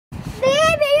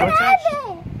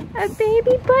A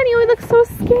baby bunny. Oh, he looks so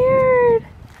scared.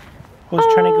 He was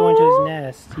trying to go into his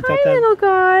nest. He thought that... little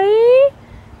guy.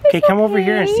 Okay, come over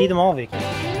here and see them all, Vicky.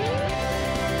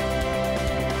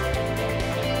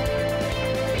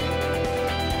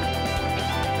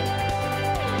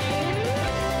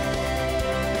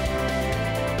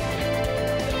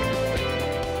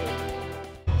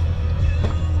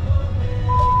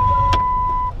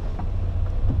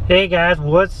 Hey guys,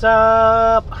 what's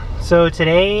up? So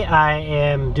today I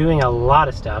am doing a lot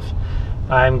of stuff.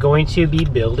 I'm going to be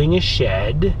building a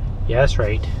shed. Yeah, that's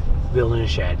right, building a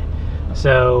shed.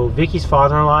 So Vicky's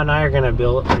father-in-law and I are going to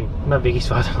build, not Vicky's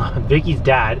father-in-law, Vicky's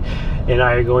dad and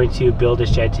I are going to build a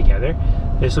shed together.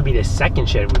 This will be the second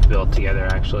shed we've built together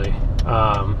actually.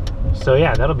 So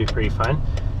yeah, that'll be pretty fun.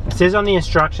 It says on the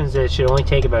instructions that it should only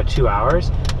take about 2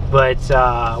 hours, but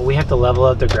we have to level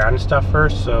out the ground and stuff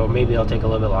first, so maybe it'll take a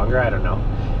little bit longer, I don't know.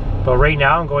 But right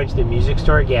now I'm going to the music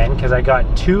store again because I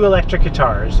got 2 electric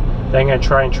guitars that I'm going to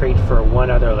try and trade for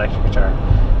 1 other electric guitar.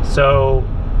 So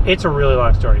it's a really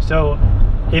long story. So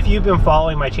if you've been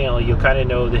following my channel, you'll kind of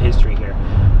know the history here.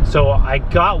 So I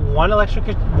got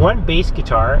one bass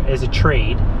guitar as a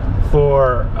trade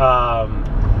for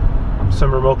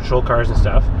some remote control cars and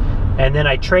stuff. And then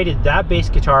I traded that bass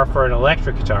guitar for an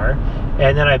electric guitar.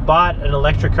 And then I bought an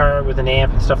electric car with an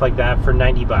amp and stuff like that for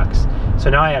 90 bucks. So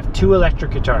now I have 2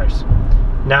 electric guitars.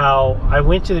 Now, I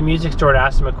went to the music store to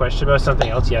ask them a question about something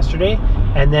else yesterday.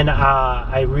 And then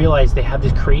I realized they had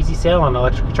this crazy sale on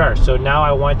electric guitars. So now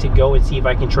I want to go and see if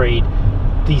I can trade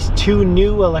these 2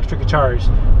 new electric guitars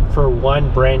for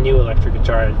 1 brand new electric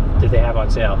guitar that they have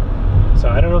on sale. So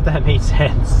I don't know if that made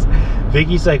sense.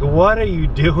 Vicky's like, what are you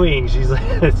doing? She's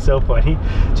like, it's so funny.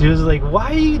 She was like,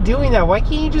 why are you doing that? Why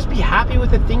can't you just be happy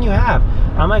with the thing you have?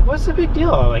 I'm like, what's the big deal?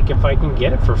 Like, if I can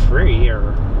get it for free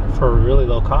or for a really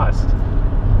low cost,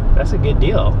 that's a good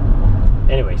deal.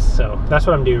 Anyways, so that's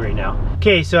what I'm doing right now.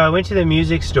 Okay, so I went to the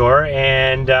music store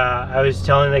and I was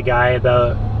telling the guy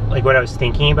about like what I was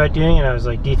thinking about doing, and I was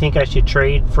like, do you think I should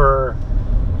trade for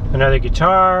another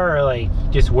guitar or like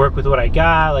just work with what I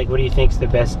got? Like, what do you think's the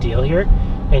best deal here?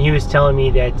 And he was telling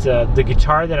me that the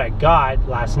guitar that I got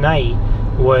last night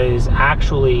was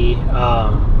actually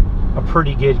a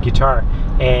pretty good guitar,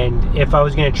 and if I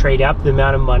was going to trade up, the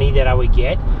amount of money that I would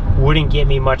get wouldn't get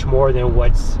me much more than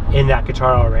what's in that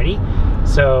guitar already.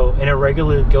 So, and it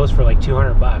regularly goes for like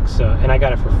 200 bucks. So, and I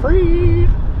got it for free.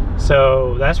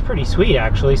 So that's pretty sweet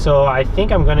actually. So I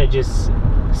think I'm gonna just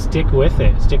stick with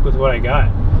it, stick with what I got,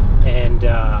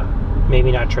 and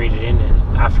maybe not trade it in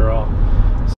after all.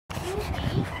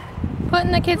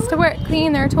 Putting the kids to work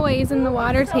cleaning their toys in the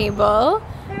water table,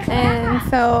 and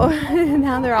so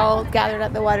now they're all gathered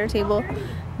at the water table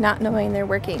not knowing they're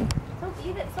working. Don't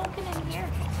leave it soaking in here.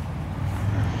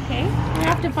 Okay, I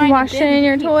have to find washing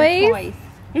your toys.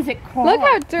 Is it cold? Look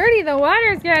how dirty the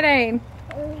water's getting.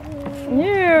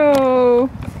 Ew.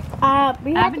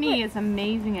 Ebony is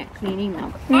amazing at cleaning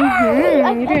them.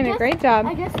 You're doing a great job.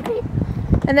 I guess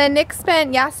And then Nick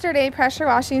spent yesterday pressure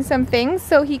washing some things,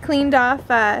 so he cleaned off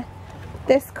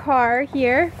this car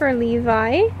here for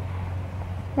Levi,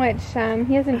 which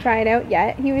he hasn't tried out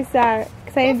yet. He was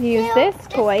excited to use this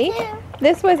toy.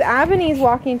 This was Ebony's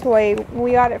walking toy.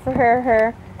 We got it for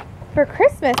her for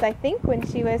Christmas, I think, when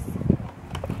she was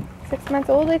 6 months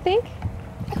old, I think.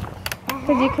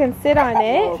 Because you can sit on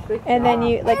it, and then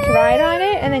you like to ride on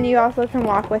it, and then you also can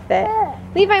walk with it.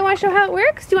 Levi, want to show how it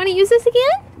works? Do you want to use this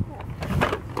again?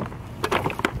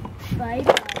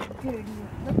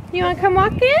 You want to come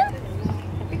walk in?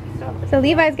 So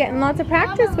Levi's getting lots of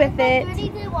practice with it.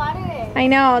 I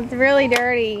know, it's really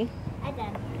dirty.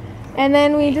 And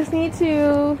then we just need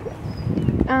to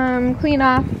clean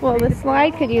off, well, the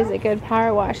slide could use a good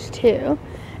power wash too.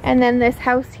 And then this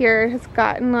house here has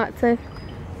gotten lots of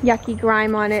yucky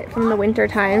grime on it from the winter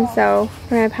time, so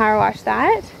we're going to power wash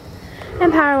that.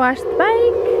 And power wash the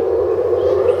bike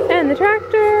and the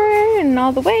tractor and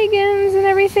all the wagons and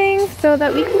everything, so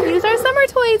that we can use our summer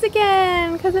toys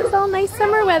again, because it's all nice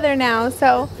summer weather now,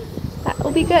 so that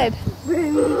will be good.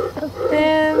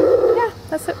 And yeah,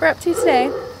 that's what we're up to today.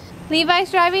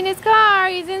 Levi's driving his car.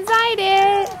 He's inside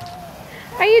it.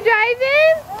 Are you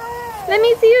driving? Let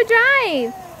me see you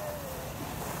drive.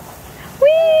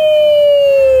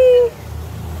 Whee!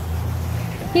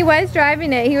 He was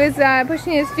driving it. He was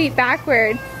pushing his feet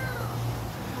backwards.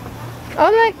 Oh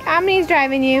look, Omni's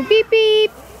driving you. Beep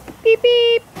beep. Beep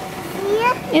beep.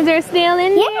 Yeah. Is there a snail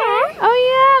in there? Oh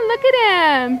yeah, look at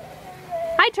him.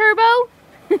 Hi Turbo.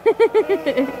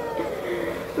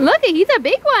 Look, he's a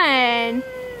big one.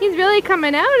 He's really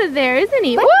coming out of there, isn't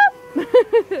he? Whoop!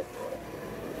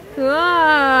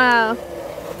 Whoa.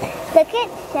 Look at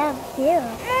them too.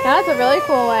 That's a really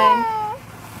cool one.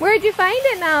 Where'd you find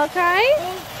it, Malachi?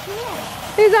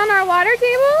 Who's on our water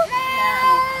table?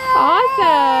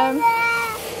 Awesome.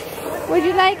 Would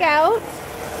you like out?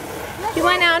 Do you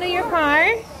want out of your car?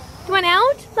 Do you want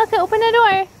out? Look, open the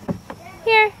door.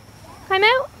 Here, climb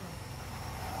out.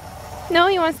 No,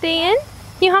 you want to stay in?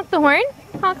 You honk the horn?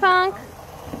 Honk, honk.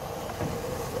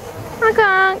 Honk,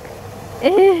 honk.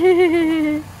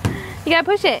 You gotta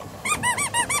push it.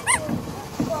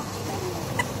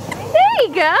 There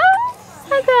you go.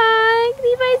 Honk, honk.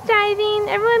 Levi's driving.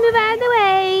 Everyone move out of the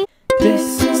way.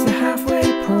 This is the halfway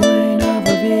point of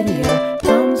a video.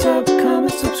 Thumbs up,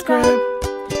 comment, subscribe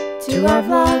to our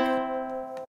vlog.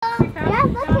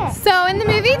 So in the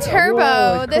movie Turbo,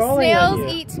 Whoa, the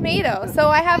snails eat tomato. So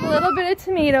I have a little bit of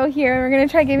tomato here. We're going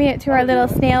to try giving it to our little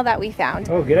snail that we found.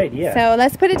 Oh, good idea. So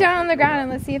let's put it down on the ground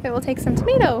and let's see if it will take some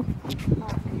tomato.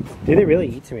 Do they really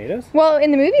eat tomatoes? Well,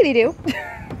 in the movie they do.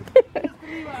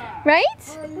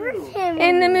 Right?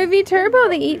 In the movie Turbo,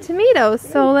 they eat tomatoes.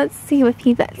 So let's see if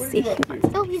he does. See.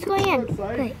 Oh, he's going in.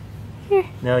 Great. Here.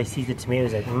 No, he sees the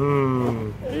tomatoes like,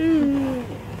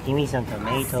 give me some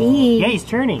tomato. See. Yeah, he's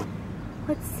turning.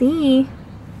 Let's see.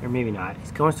 Or maybe not.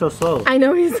 He's going so slow. I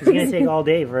know he's It's going to take all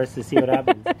day for us to see what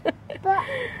happens.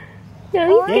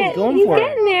 No, he's going he's for it.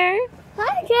 getting there.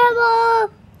 Hi,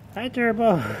 Turbo. Hi,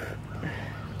 Turbo.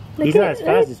 Look He's at- not as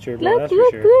fast as Turbo, Look, that's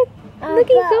look, for sure. look. Look,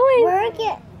 he's going. When it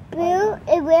get blue,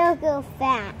 it will go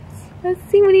fast. Let's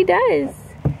see what he does.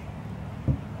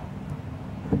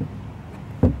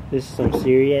 This is some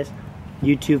serious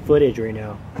YouTube footage right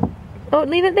now. Oh,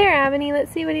 leave it there, Avony.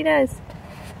 Let's see what he does.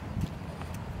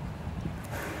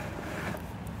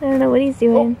 I don't know what he's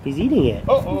doing. He's eating it.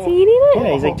 Is he eating it?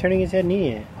 Yeah, he's like turning his head and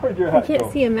eating it. I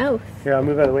can't see a mouth. Here, I'll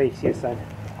move out of the way. You see his son.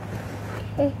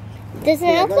 Does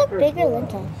it look bigger than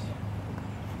that?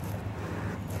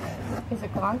 Is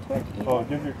it gone to it? Oh,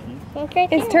 give your keys.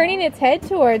 It's turning its head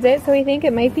towards it, so we think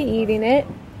it might be eating it.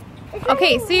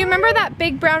 Okay, so you remember that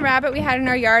big brown rabbit we had in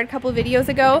our yard a couple of videos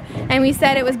ago? And we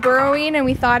said it was burrowing and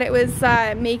we thought it was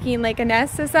making like a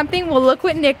nest or something? Well, look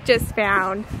what Nick just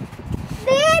found.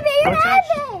 Baby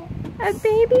rabbit! A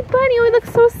baby bunny. Oh, he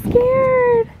looks so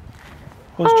scared.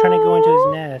 He was trying to go into his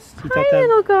nest. He thought Hi, that...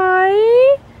 little guy.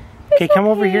 Okay, come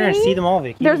over here and see them all,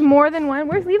 Vicky. There's more than one.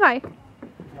 Where's Levi?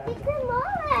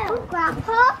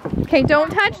 Grandpa? Okay, don't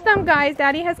touch them, guys.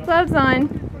 Daddy has gloves on.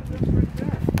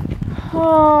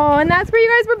 Oh, and that's where you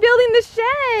guys were building the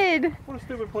shed. What a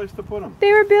stupid place to put them.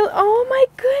 They were built. Oh my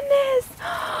goodness.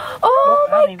 Oh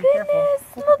my Abby, be careful. goodness.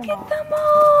 Look at them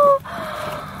all.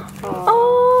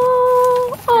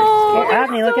 Oh, Hey, they're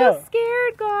Abby, look so out.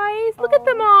 scared, guys. Look at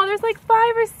them all. There's like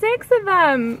 5 or 6 of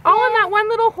them. All in that one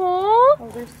little hole. Oh,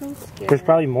 they're so scared. There's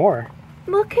probably more.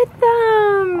 Look at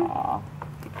them.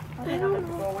 They don't have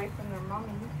to go away from their mommy.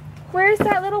 Where's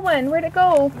that little one? Where'd it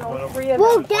go?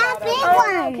 Whoa, that big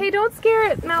one. Okay, don't scare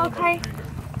it, Malachi.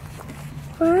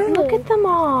 Look at them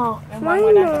all. And one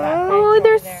went under that fence Oh, over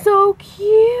they're there. so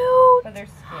cute. But they're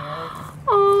scared.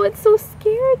 Oh, it's so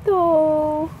scared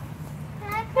though.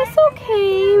 That's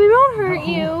okay. We won't hurt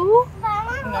you.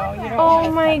 No, you don't Oh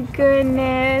want my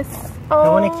goodness.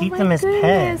 Oh, wanna keep my them as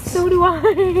goodness. pets. So do I.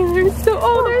 They're so.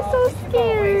 Oh, they're so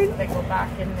scared. They go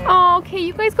back in there. Oh, okay.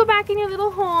 You guys go back in your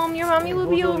little home. Your mommy will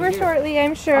be over shortly,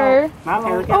 I'm sure.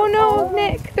 Oh no,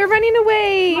 Nick. They're running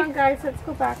away. Come on, guys, let's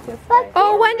go back this way.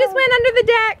 Oh, one just went under the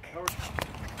deck.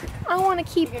 I want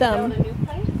to keep them.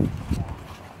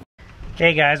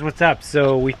 Hey guys, what's up?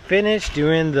 So we finished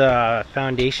doing the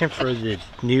foundation for the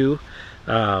new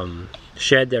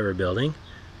shed that we're building.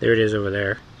 There it is over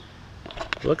there.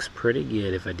 Looks pretty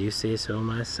good if I do say so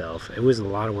myself. It was a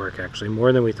lot of work actually,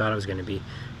 more than we thought it was going to be.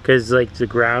 Because like the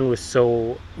ground was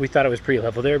so, we thought it was pretty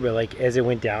level there, but like as it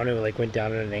went down, it like went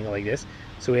down at an angle like this.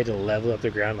 So we had to level up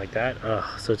the ground like that.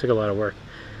 So it took a lot of work.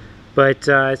 But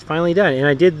it's finally done. And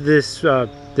I did this,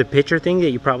 the picture thing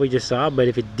that you probably just saw, but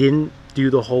if it didn't do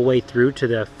the whole way through to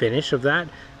the finish of that,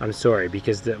 I'm sorry,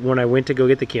 because when I went to go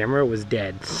get the camera, it was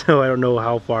dead. So I don't know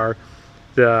how far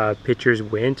the pictures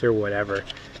went or whatever.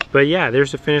 But yeah,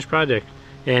 there's the finished project.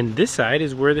 And this side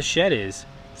is where the shed is.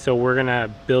 So we're gonna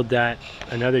build that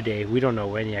another day. We don't know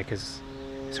when yet, because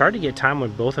it's hard to get time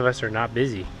when both of us are not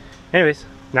busy. Anyways,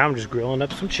 now I'm just grilling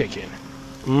up some chicken.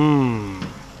 Mmm,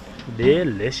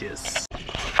 delicious.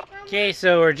 Okay,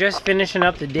 so we're just finishing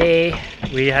up the day.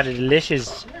 We had a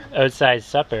delicious outside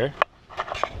supper.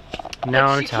 Now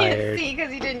I'm tired. You can't see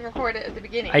because you didn't record it at the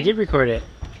beginning. I did record it.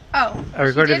 Oh. I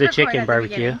recorded the record chicken at the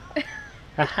barbecue. beginning.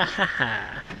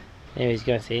 Anyways,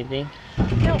 gonna say anything?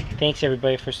 No. Thanks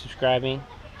everybody for subscribing.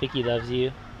 Vicky loves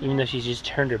you, even though she's just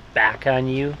turned her back on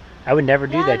you I would never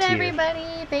do Love that to you.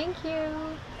 everybody. Thank you.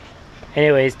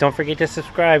 Anyways, don't forget to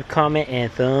subscribe, comment,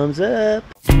 and thumbs up.